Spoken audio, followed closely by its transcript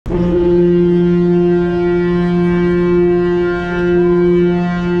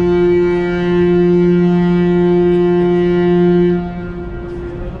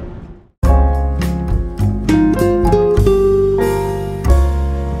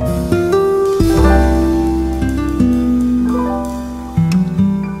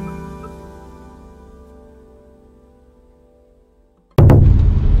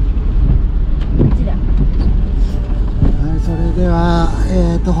では、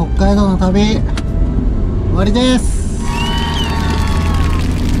北海道の旅終わりです。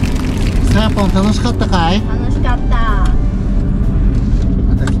さやぽん楽しかったかい？楽しかった。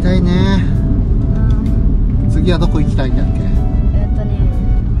また来たいね。次はどこ行きたいんだっけ？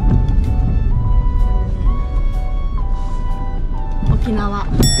沖縄。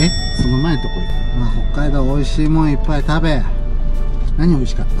その前のとこ行く。まあ、北海道美味しいもんいっぱい食べ。何美味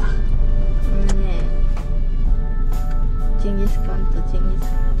しかった？ジンギスカンとジンギス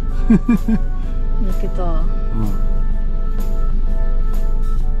カン肉と、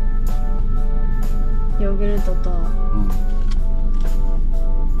ヨーグルトと、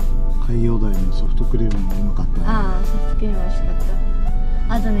海洋大のソフトクリームもうまかったね。ああ、ソフトクリーム美味しかっ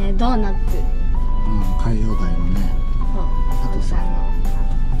た。あとね、ドーナツ。海洋大のね。そう、あとさ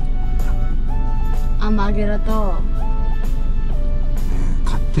マグロと。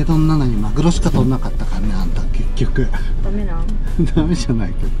勝手丼なのにマグロしか取んなかったからね、あんた結局。ダメなん？ダメじゃな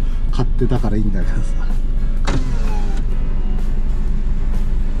いけど、勝手だからいいんだけどさ。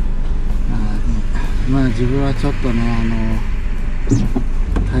まあ自分はちょっとね、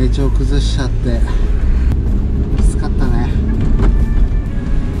体調崩しちゃってきつかったね。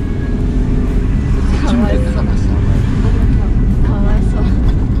かわいそう。かわいそう。か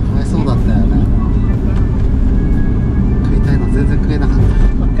わいそうだったよね。食いたいの全然食えなかった。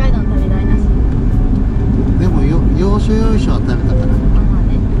北海道の旅台なし。でも要所要所は食べたから。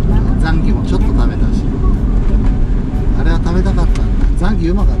ザンギもちょっと食べたし。あれは食べたかったんだ。ザンギ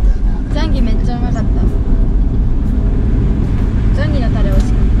うまかったよね。ザンギめっちゃうまかった。ザンギのタレ美味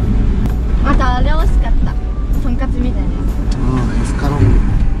しかった。またあれ美味しかった。とんかつみたいなやつ。エスカロップ。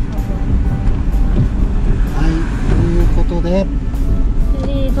はい、ということでフェ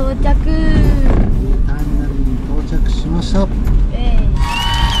リー到着。ターミナルに到着しました。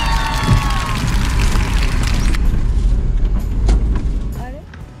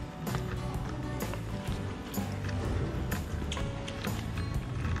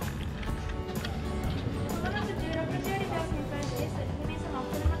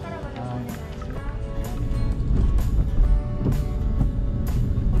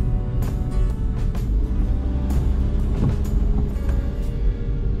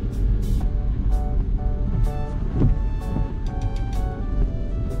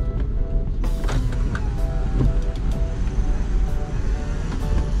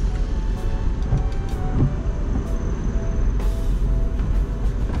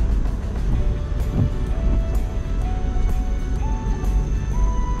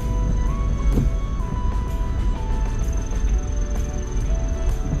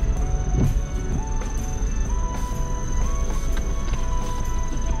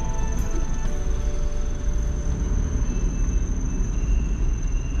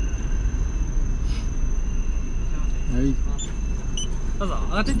どうぞ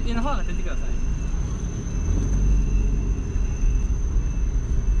上の方上がってってください。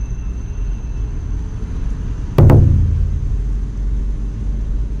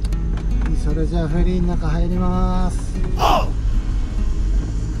それじゃあフェリーの中入ります。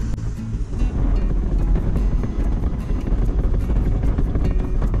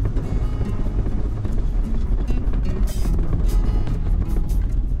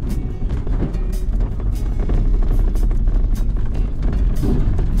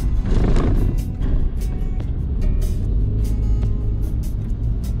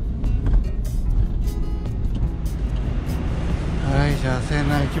じゃあ船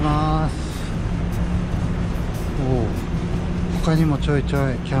内行きます。他にもちょいち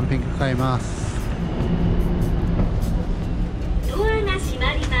ょいキャンピングカーいます。ドアが閉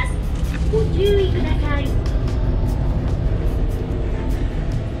まります。ご注意ください。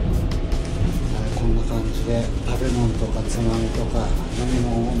こんな感じで食べ物とかつまみとか飲み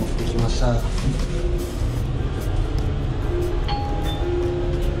物を持ってきました。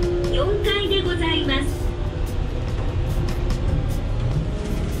4階でございます。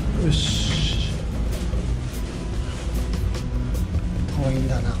よし、遠いん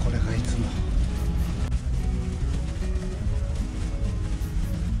だなこれがいつも。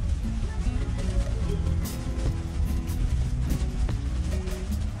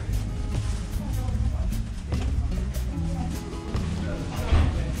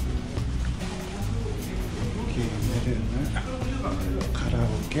ゲームルーム、カラオ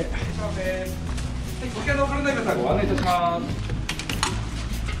ケ。ご検討からない方ご案内いたします。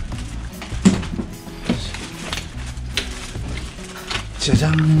じゃじ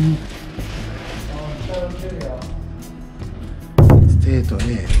ゃん。ステート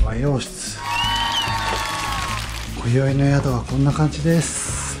A和洋室。今宵の宿はこんな感じで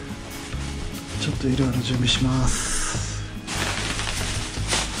す。ちょっといろいろ準備します。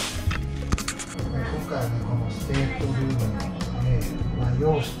今回はね、このステートルームの和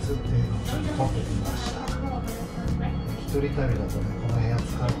洋室っていうのをちょっと取ってみました。一人旅だとね、この部屋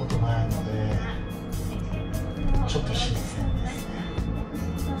使うことないのでちょっと新鮮ですね。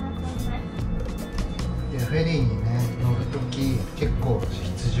でフェリーにね乗るとき結構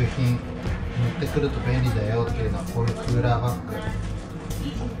必需品持ってくると便利だよっていうのはこういうクーラーバッグ。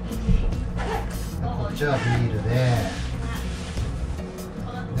こっちはビールで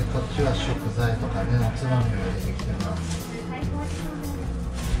こっちは食材とかねおつまみが出てきてます。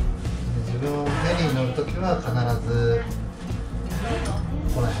で自分フェリーに乗るときは必ず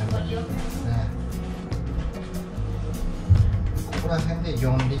ここら辺持ってきてますね。ここら辺で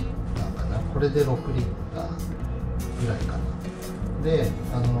4リッターかな、これで6リッターぐらいかな。で、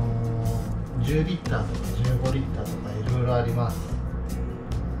10リッターとか15リッターとかいろいろあります。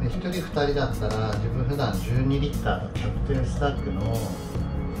で1人2人だったら自分普段12リッターのキャプテンスタックの、ク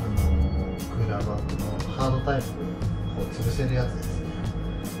ーラーバッグのハードタイプこう潰せるやつですね。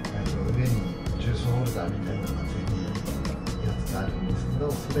上にジュースホルダーみたいなのがついているやつがあるんですけ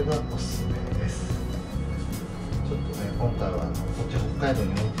ど、それがおすすめです。ちょっとね今回はこっち北海道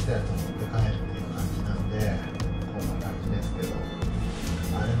に置いてたやつを持って帰るっていう感じなんでこんな感じですけど、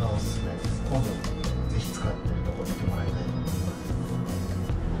あれはおすすめです。今度ぜひ使ってるところ見てもらいたいと思います。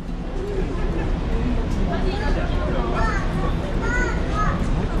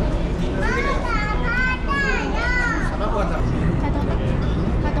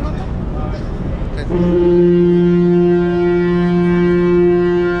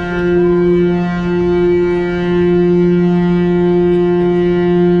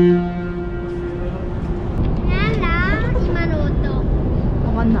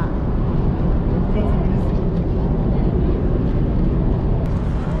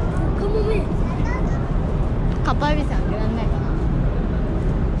かっぱえびせんあげられないかな。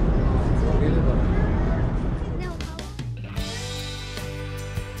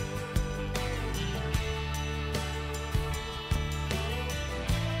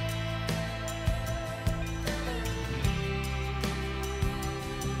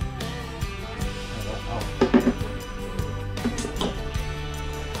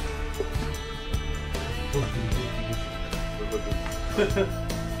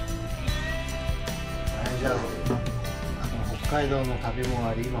じゃあ北海道の旅も終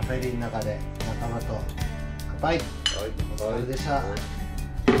わり、今フェリーの中で仲間と乾杯。それでした。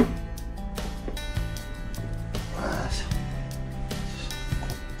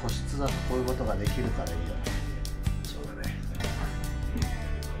個室だとこういうことができるからいいよね。そうだね。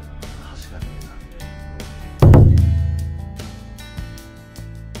橋が見えた。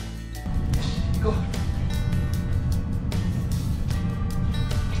行こう。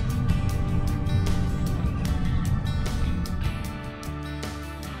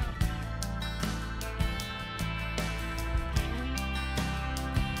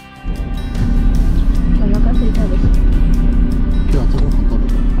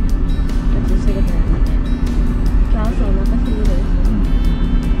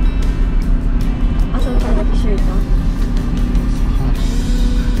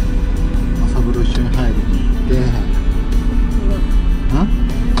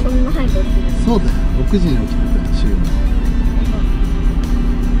そうだよ、6時に起きてたよ、週に。知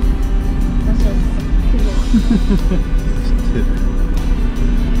ってる。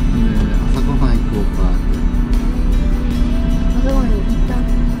朝ごはん行こうか。朝ごはん行った。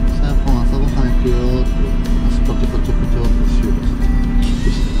朝ごはん行くよって、足ポチポチポチってシュートして、キック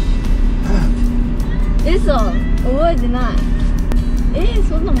して。嘘、覚えてない。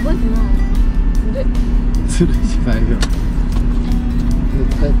そんなの覚えてない。ずるいじゃないよ。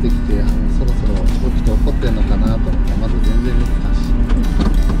帰ってきてそろそろ起きて怒ってんのかなと思ってまだ全然見てない。